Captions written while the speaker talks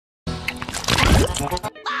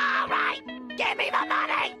Alright, give me the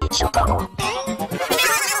money! Csupo.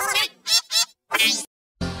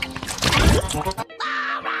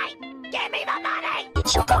 Alright, give me the money!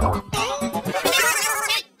 Csupo.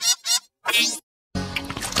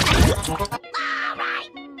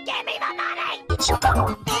 Alright, give me the money! Csupo.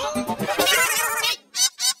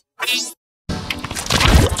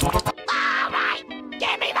 Alright,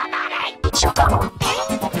 give me the money! Csupo.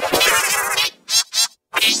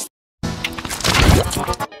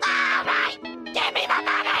 Alright, give me the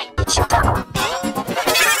money! Csupo.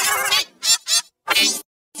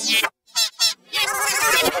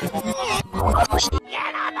 Mokou.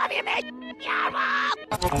 You're not loving me! You're wrong!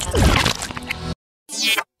 Mokou.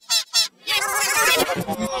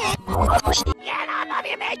 You're not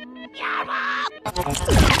loving me! You're wrong!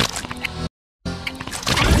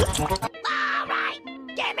 Alright,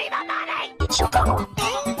 give me the money! Csupo.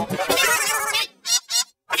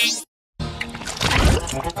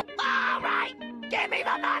 Alright, give me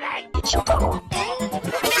the money! Csupo.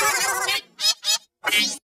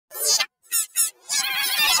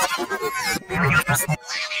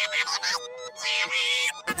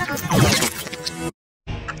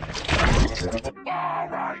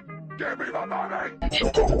 Alright, give me the money!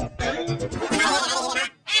 Csupo.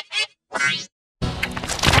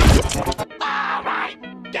 Alright,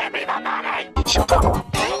 give me the money! Csupo.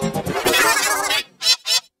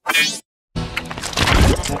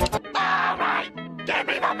 Alright, give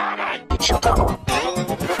me the money! Csupo.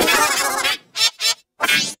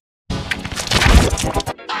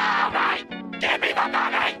 Alright, give me the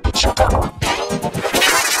money! Csupo.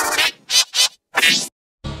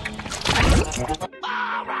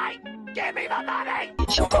 Alright, give me the money!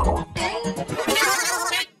 Csupo.